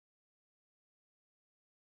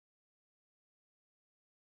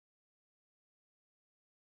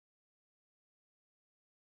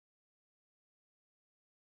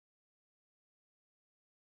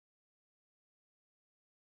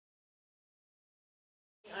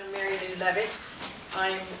Levitt.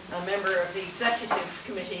 I'm a member of the Executive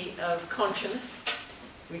Committee of Conscience,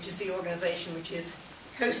 which is the organisation which is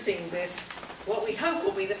hosting this, what we hope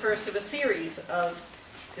will be the first of a series of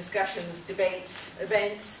discussions, debates,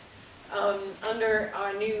 events, under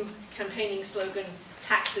our new campaigning slogan,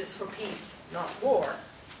 Taxes for Peace, Not War.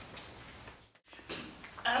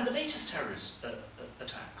 And the latest terrorist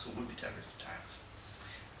attacks, or would-be terrorist attacks,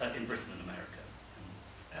 in Britain and America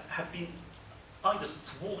have been either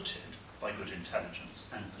thwarted by good intelligence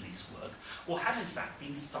and police work, or have in fact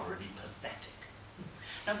been thoroughly pathetic.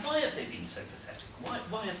 Now, why have they been so pathetic?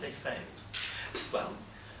 Why have they failed? Well,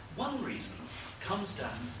 one reason comes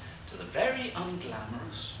down to the very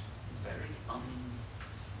unglamorous, very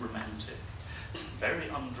unromantic, very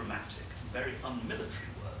undramatic, very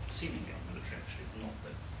unmilitary word, seemingly unmilitary actually, not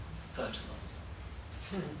the fertilizer.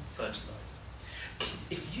 Fertilizer.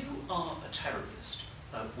 If you are a terrorist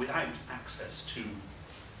without access to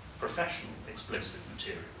professional explosive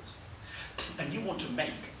materials, and you want to make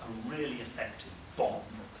a really effective bomb,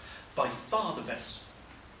 by far the best,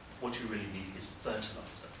 what you really need is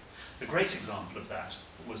fertilizer. The great example of that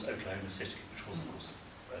was Oklahoma City, which was, of course,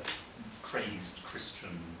 a crazed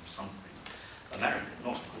Christian something, American,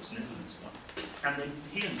 not, of course, an Islamist one. And then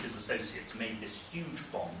he and his associates made this huge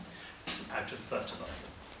bomb out of fertilizer.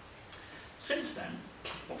 Since then,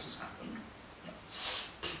 what has happened?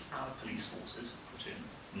 Our police forces have put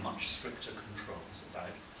in much stricter controls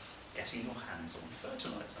about getting your hands on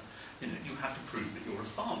fertilizer. You know, you have to prove that you're a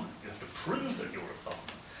farmer. You have to prove that you're a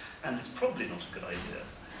farmer. And it's probably not a good idea,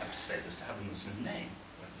 I have to say this, to have a Muslim name.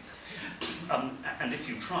 And if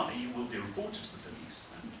you try, you will be reported to the police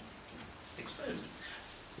and exposed.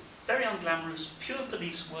 Very unglamorous, pure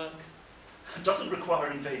police work, doesn't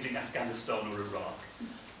require invading Afghanistan or Iraq,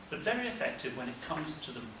 but very effective when it comes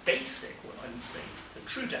to the basic, what I would say, the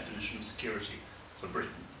true definition of security for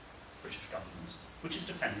Britain, British governments, which is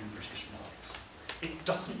defending British lives. It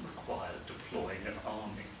doesn't require deploying an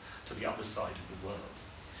army to the other side of the world.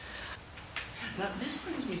 Now, this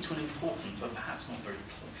brings me to an important, but perhaps not very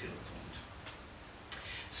popular point.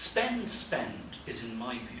 Spend is, in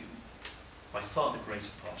my view, by far the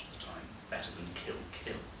greater part of the time, better than kill,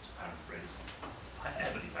 to paraphrase, I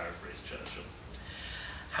heavily paraphrase Churchill.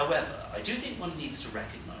 However, I do think one needs to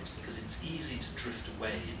recognise, because it's easy to drift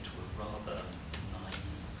away into a rather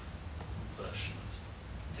naive version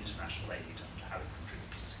of international aid and how it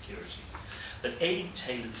contributes to security, that aid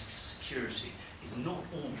tailored to security is not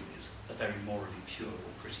always a very morally pure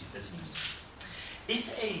or pretty business.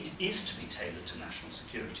 If aid is to be tailored to national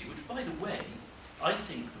security, which, by the way, I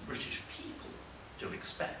think the British people do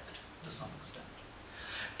expect to some extent,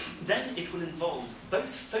 then it will involve both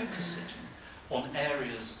focusing on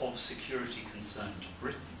areas of security concern to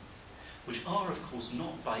Britain, which are, of course,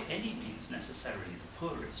 not by any means necessarily the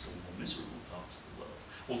poorest or more miserable parts of the world,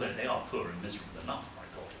 although they are poor and miserable enough, my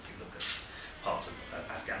God, if you look at parts of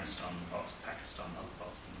Afghanistan and parts of Pakistan and other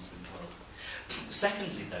parts of the Muslim world.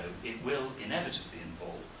 Secondly, though, it will inevitably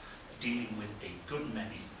involve dealing with a good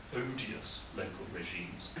many odious local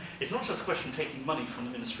regimes. It's not just a question of taking money from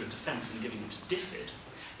the Ministry of Defence and giving it to DFID.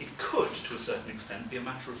 It could, to a certain extent, be a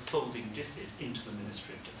matter of folding DFID into the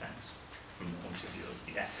Ministry of Defence from the point of view of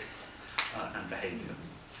the ethics and behaviour.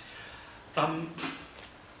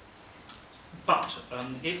 But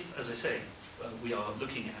if, as I say, we are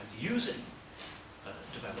looking at using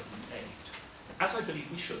development aid, as I believe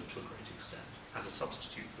we should to a great extent, as a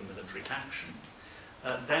substitute for military action,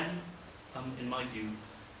 then, in my view,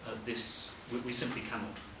 we simply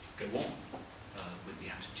cannot go on with the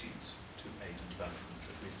attitudes to aid and development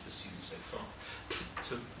that we've pursued so far.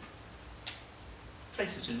 To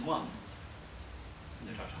place it in one,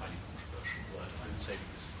 no doubt highly controversial word, I would say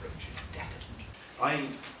that this approach is decadent. I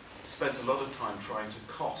spent a lot of time trying to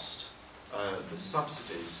cost the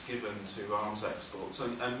subsidies given to arms exports,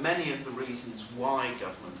 and many of the reasons why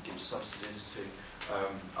government gives subsidies to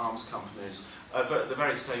arms companies are the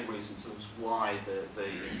very same reasons as why the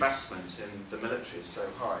investment in the military is so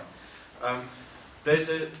high.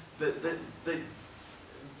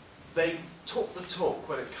 They talk the talk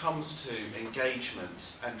when it comes to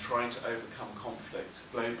engagement and trying to overcome conflict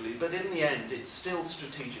globally, but in the end it's still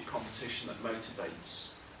strategic competition that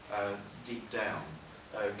motivates deep down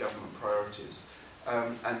government priorities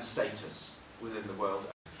and status within the world.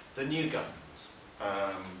 The new government,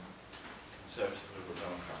 Conservative Liberal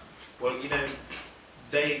Democrat, well, you know,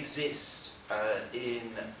 they exist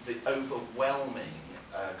in the overwhelming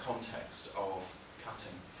context of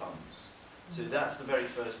cutting funds. So that's the very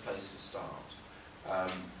first place to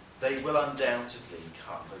start. They will undoubtedly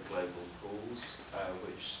cut the global pools,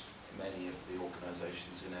 which many of the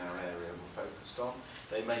organisations in our area will focus focused on.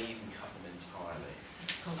 They may even cut them entirely.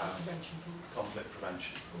 Conflict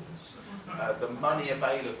prevention pools. The money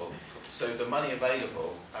available, the money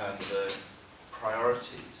available and the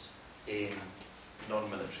priorities in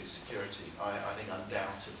non-military security, I think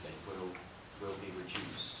undoubtedly will be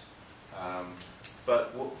reduced.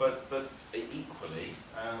 But equally,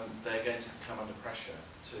 they're going to come under pressure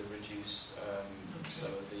to reduce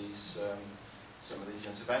some of these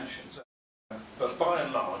interventions. But by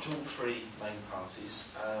and large, all three main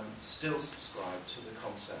parties still subscribe to the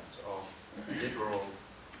concept of liberal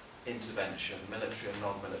intervention, military and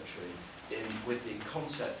non-military, with the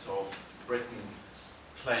concept of Britain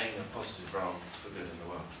playing a positive role for good in the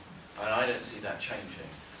world. And I don't see that changing.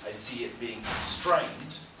 I see it being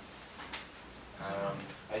constrained.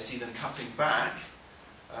 I see them cutting back,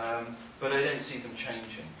 but I don't see them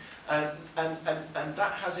changing. And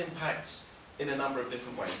that has impacts in a number of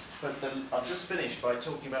different ways. But I'll just finish by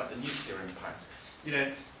talking about the nuclear impact. You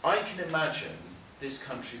know, I can imagine this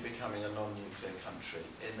country becoming a non-nuclear country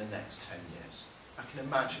in the next 10 years. I can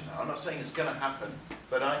imagine that. I'm not saying it's going to happen,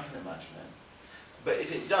 but I can imagine it. But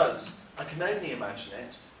if it does, I can only imagine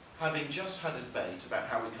it having just had a debate about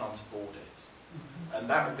how we can't afford it. And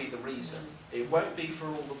that will be the reason. It won't be for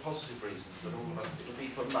all the positive reasons that all of us, it'll be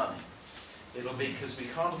for money. It'll be because we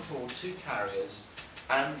can't afford 2 carriers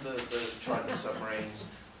and the Trident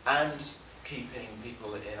submarines and keeping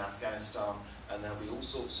people in Afghanistan, and there'll be all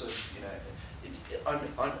sorts of, you know,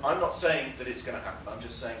 I'm not saying that it's going to happen, I'm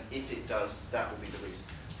just saying if it does, that will be the reason.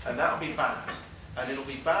 And that'll be bad. And it'll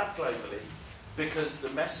be bad globally, because the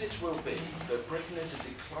message will be that Britain is a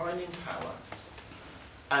declining power,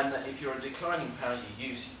 and that if you're a declining power,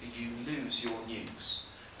 you lose your nukes.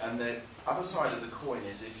 And the other side of the coin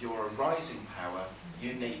is if you're a rising power,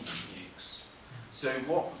 you need nukes. So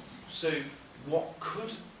what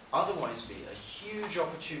could otherwise be a huge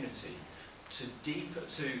opportunity to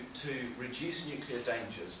reduce nuclear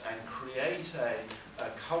dangers and create a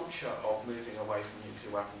culture of moving away from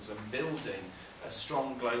nuclear weapons and building a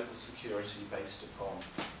strong global security based upon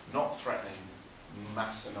not threatening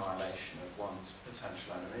mass annihilation of one's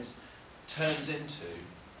potential enemies, turns into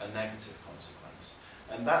a negative consequence.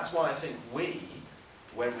 And that's why I think we,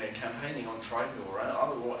 when we're campaigning on Trident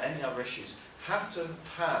or any other issues, have to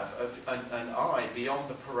have an eye beyond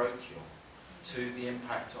the parochial to the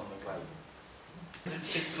impact on the global.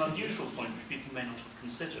 It's an unusual point which people may not have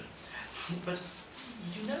considered. But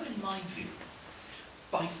you know, in my view,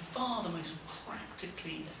 by far the most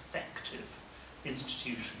practically effective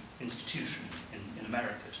institution in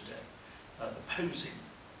America today opposing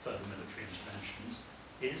further military interventions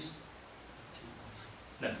is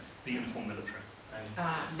the uniform military.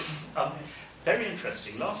 Very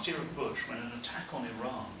interesting. Last year of Bush, when an attack on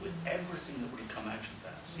Iran, with everything that would have come out of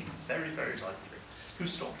that, seemed very, very likely, who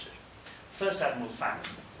stopped it? First Admiral Fallon,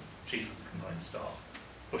 Chief of the Combined Staff.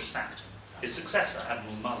 Bush sacked him. His successor,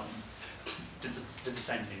 Admiral Mullen, did the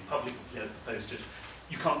same thing. Publicly opposed it.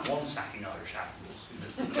 You can't go on sacking Irish admirals.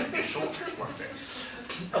 There may be a shortage one day.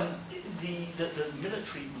 The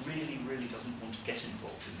military really doesn't want to get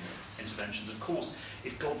involved in the interventions. Of course,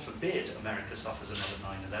 if God forbid America suffers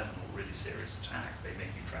another 9/11 or really serious attack, they may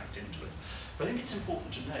be dragged into it. But I think it's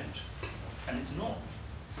important to note, and it's not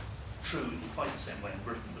true in quite the same way in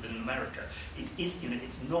Britain, but in America, it is.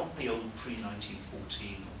 It's not the old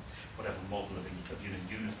pre-1914 or whatever model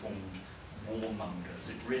of uniformed warmongers.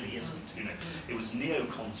 It really isn't. It was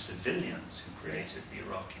neocon civilians who created the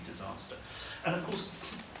Iraqi disaster. And of course,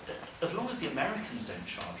 as long as the Americans don't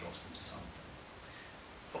charge off into something,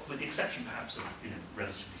 but with the exception perhaps of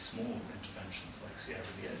relatively small interventions like Sierra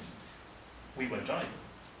Leone, we won't either,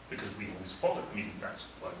 because we always follow. That's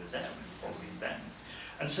why we're there. We're following them.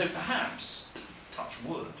 And so perhaps, touch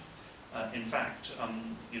wood, in fact, the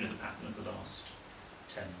pattern of the last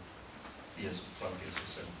 10 years, 12 years or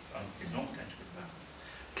so, is not going to be the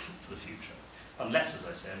pattern for the future. Unless, as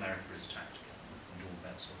I say, America is attacked again, and all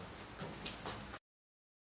bets are off.